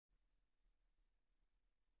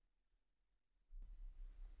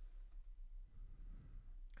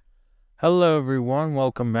Hello everyone,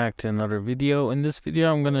 welcome back to another video. In this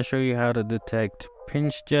video I'm going to show you how to detect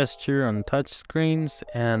pinch gesture on touch screens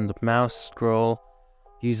and mouse scroll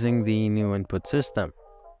using the new input system.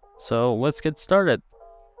 So let's get started.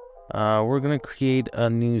 We're going to create a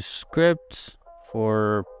new script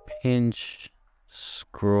for pinch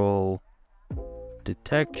scroll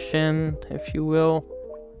detection, if you will,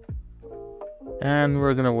 and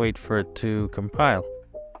we're going to wait for it to compile.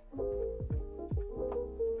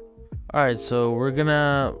 Alright, so we're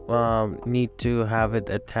gonna need to have it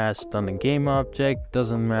attached on a game object.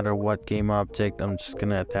 Doesn't matter what game object, I'm just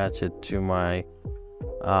gonna attach it to my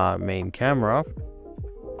main camera.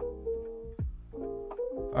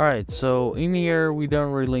 Alright, so in here we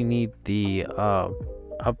don't really need the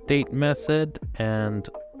update method, and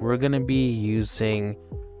we're gonna be using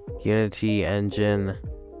Unity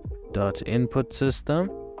engine.input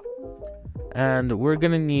system. And we're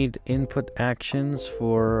gonna need input actions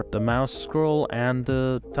for the mouse scroll and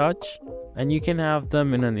the touch, and you can have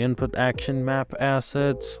them in an input action map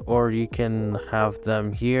asset, or you can have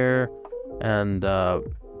them here and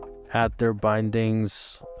add their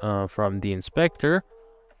bindings from the inspector,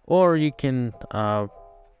 or you can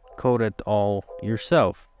code it all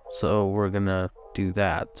yourself. So we're gonna do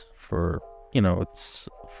that for, it's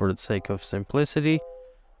for the sake of simplicity.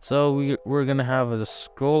 So we're gonna have a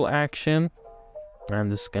scroll action,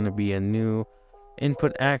 and this is going to be a new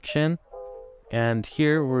input action, and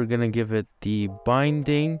here we're going to give it the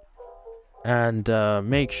binding, and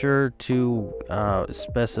make sure to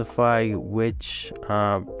specify which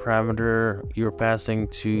parameter you're passing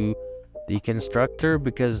to the constructor,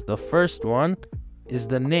 because the first one is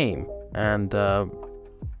the name, and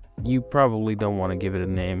you probably don't want to give it a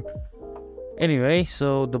name anyway.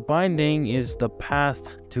 So the binding is the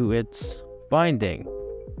path to its binding.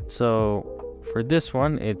 So for this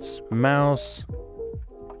one, it's mouse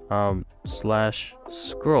slash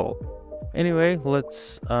scroll. Anyway,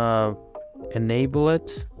 let's enable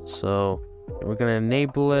it. So we're gonna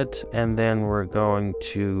enable it, and then we're going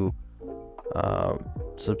to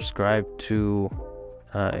subscribe to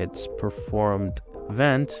its performed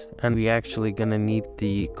event, and we actually gonna need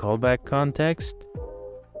the callback context.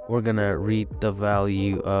 We're gonna read the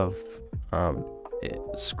value of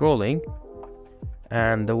scrolling.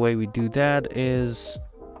 And the way we do that is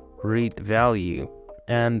read value,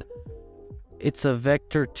 and it's a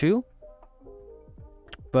vector too,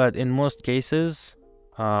 but in most cases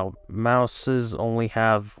mouses only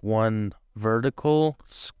have one vertical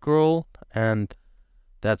scroll, and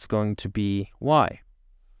that's going to be Y.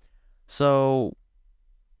 So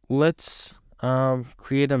let's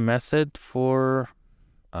create a method for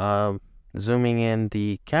zooming in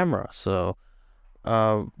the camera. So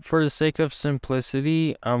for the sake of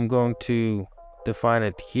simplicity, I'm going to define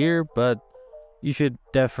it here, but you should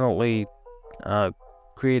definitely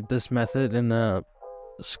create this method in a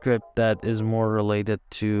script that is more related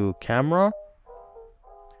to camera.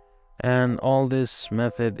 And all this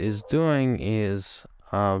method is doing is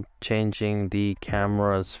changing the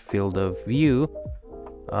camera's field of view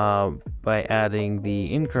by adding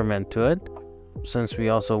the increment to it. Since we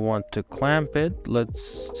also want to clamp it,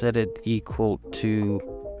 let's set it equal to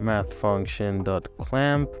math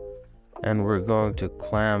function.clamp, and we're going to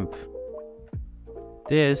clamp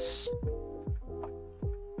this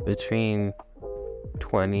between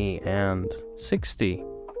 20 and 60.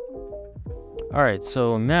 Alright,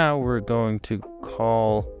 so now we're going to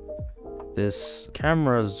call this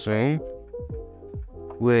camera zoom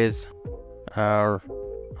with our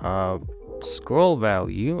scroll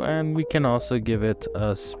value, and we can also give it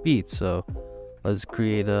a speed. So let's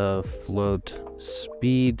create a float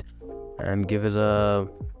speed and give it a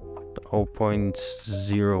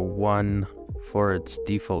 0.01 for its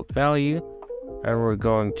default value, and we're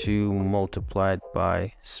going to multiply it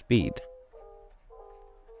by speed,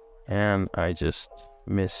 and I just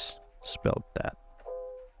misspelled that.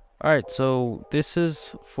 Alright, so this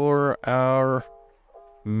is for our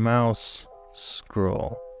mouse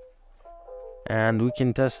scroll, and we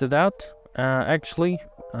can test it out. Actually,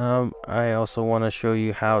 I also want to show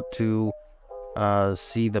you how to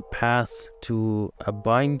see the path to a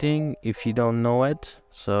binding if you don't know it.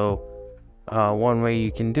 So one way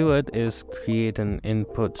you can do it is create an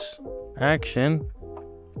input action.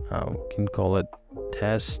 You can call it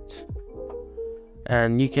test,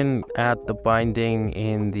 and you can add the binding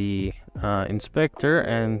in the inspector,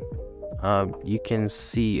 and you can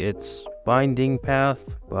see its binding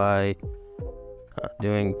path by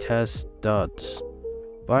doing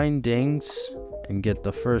test.bindings and get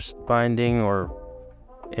the first binding or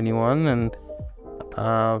anyone, and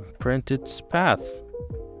print its path.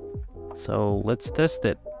 So let's test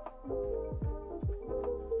it.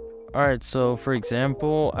 Alright, so for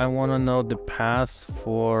example, I want to know the path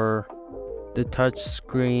for the touch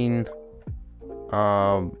screen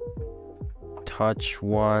touch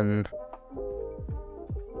 1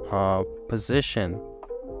 position.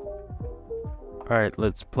 Alright,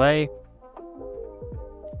 let's play.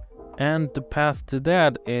 And the path to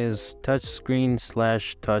that is touch screen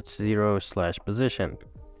 / touch 0 / position.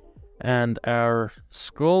 And our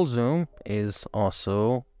scroll zoom is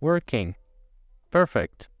also working.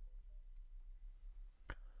 Perfect.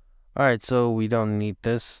 Alright, so we don't need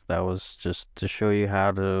this. That was just to show you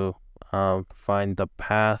how to find the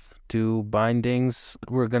path to bindings.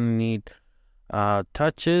 We're gonna need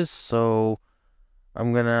touches, so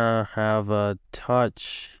I'm gonna have a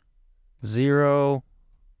touch 0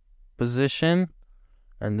 position,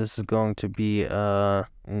 and this is going to be an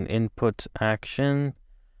input action,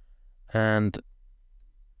 and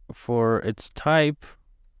for its type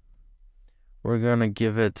we're gonna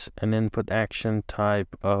give it an input action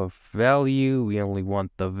type of value. We only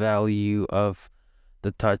want the value of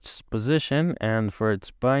the touch position, and for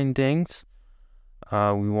its bindings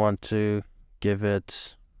we want to give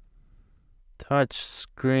it touch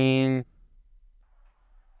screen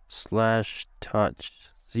 /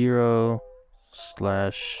 touch 0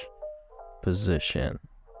 / position.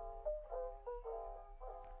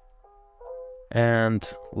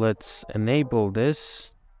 And let's enable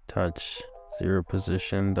this touch 0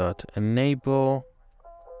 position dot enable,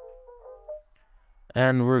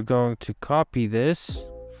 and we're going to copy this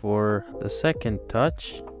for the second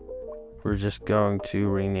touch. We're just going to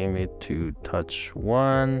rename it to touch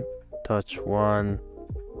 1,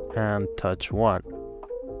 and touch 1.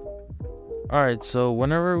 Alright, so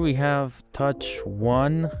whenever we have touch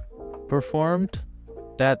 1 performed,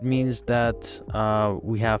 that means that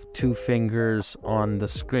we have 2 fingers on the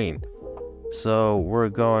screen. So we're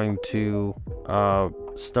going to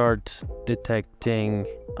start detecting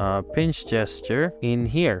pinch gesture in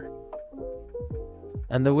here.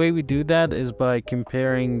 And the way we do that is by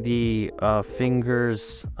comparing the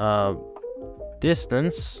fingers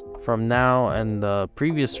distance from now and the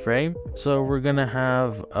previous frame. So we're gonna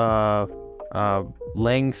have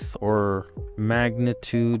length or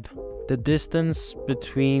magnitude, the distance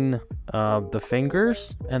between the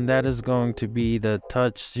fingers, and that is going to be the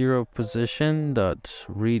touch 0 position dot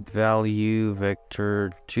read value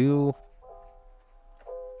vector 2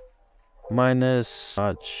 minus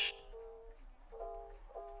touch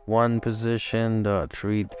 1 position dot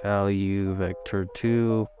read value vector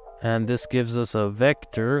 2, and this gives us a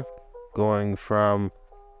vector going from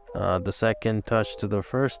the second touch to the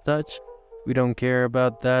first touch. We don't care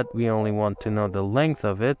about that, we only want to know the length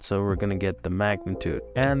of it, so we're gonna get the magnitude.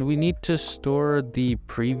 And we need to store the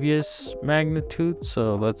previous magnitude,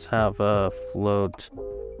 so let's have a float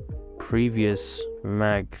previous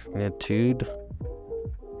magnitude.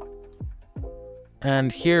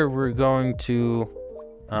 And here we're going to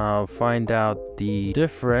find out the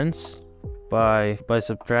difference by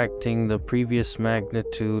subtracting the previous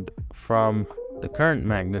magnitude from the current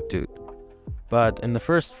magnitude. But in the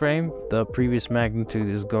first frame, the previous magnitude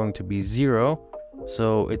is going to be 0,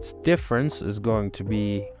 so its difference is going to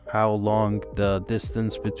be how long the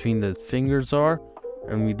distance between the fingers are,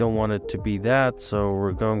 and we don't want it to be that, so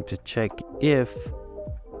we're going to check if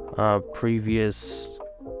previous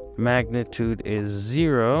magnitude is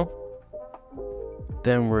 0.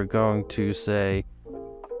 Then we're going to say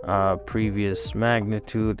previous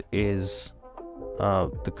magnitude is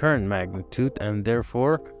the current magnitude, and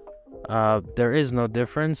therefore there is no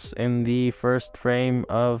difference in the first frame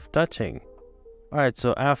of touching. Alright,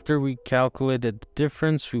 so after we calculated the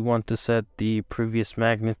difference, we want to set the previous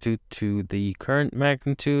magnitude to the current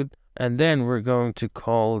magnitude, and then we're going to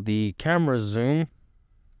call the camera zoom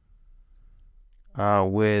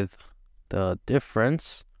with the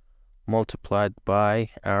difference multiplied by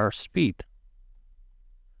our speed.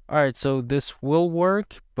 Alright, so this will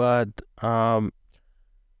work, but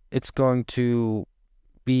it's going to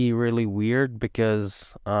be really weird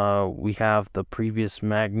because we have the previous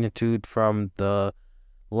magnitude from the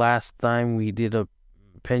last time we did a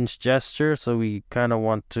pinch gesture, so we kind of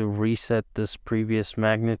want to reset this previous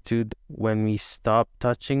magnitude when we stop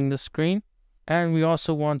touching the screen. And we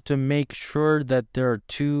also want to make sure that there are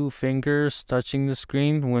 2 fingers touching the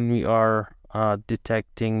screen when we are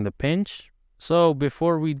detecting the pinch. So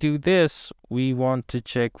before we do this, we want to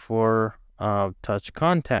check for touch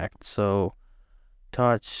contact. So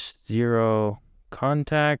touch 0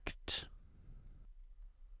 contact,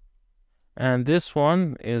 and this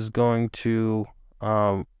one is going to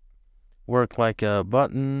work like a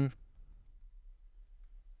button,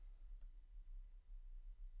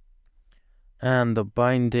 And the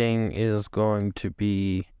binding is going to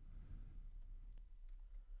be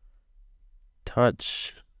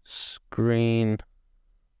touch screen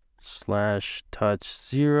 / touch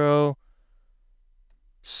 0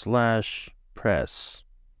 / press.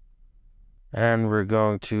 And we're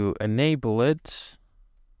going to enable it.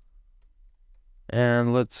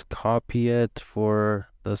 And let's copy it for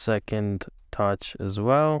the second touch as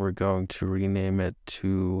well. We're going to rename it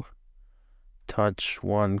to touch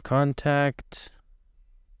 1 contact,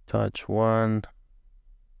 touch 1,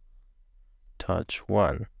 touch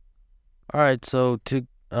 1. All right, so to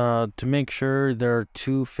make sure there are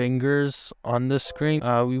 2 fingers on the screen,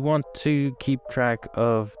 we want to keep track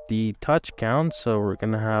of the touch count. So we're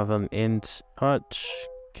gonna have an int touch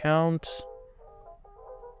count.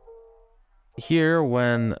 Here,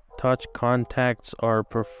 when touch contacts are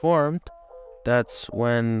performed, that's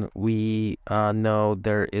when we know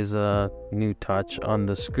there is a new touch on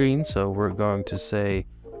the screen. So we're going to say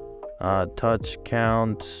touch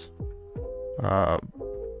count ++.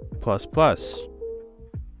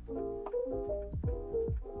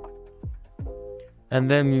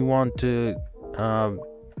 And then we want to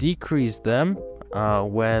decrease them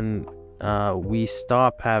when we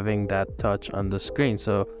stop having that touch on the screen.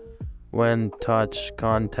 So when touch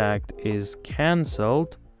contact is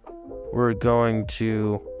cancelled, we're going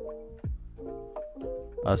to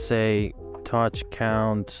say touch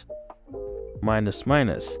count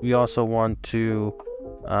 -. We also want to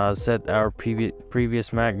set our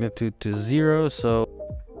previous magnitude to 0. So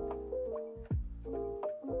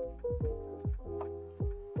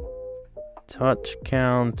touch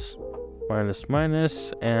count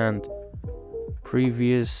 -, and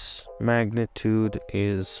previous magnitude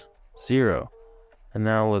is 0. And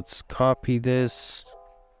now let's copy this.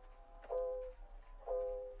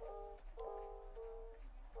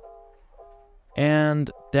 And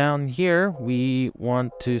down here, we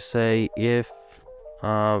want to say if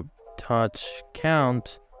touch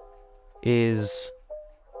count is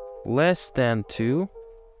less than 2,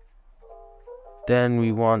 then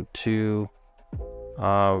we want to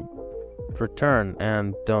return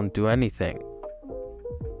and don't do anything.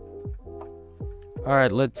 All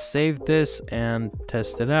right, let's save this and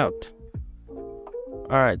test it out.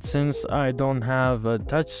 All right, since I don't have a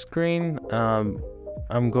touch screen,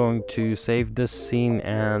 I'm going to save this scene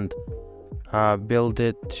and build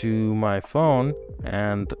it to my phone,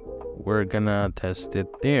 and we're gonna test it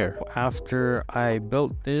there. After I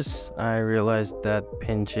built this, I realized that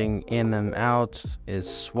pinching in and out is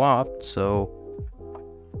swapped, so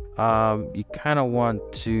you kind of want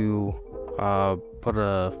to put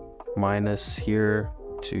a minus here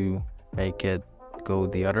to make it go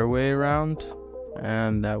the other way around,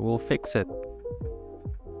 and that will fix it.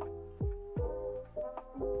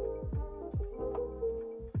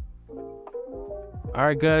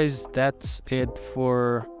 Alright guys, that's it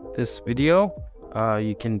for this video.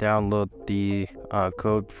 You can download the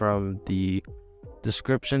code from the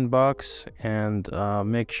description box, and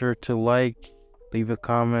make sure to like, leave a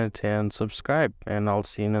comment, and subscribe, and I'll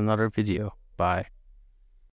see you in another video. Bye.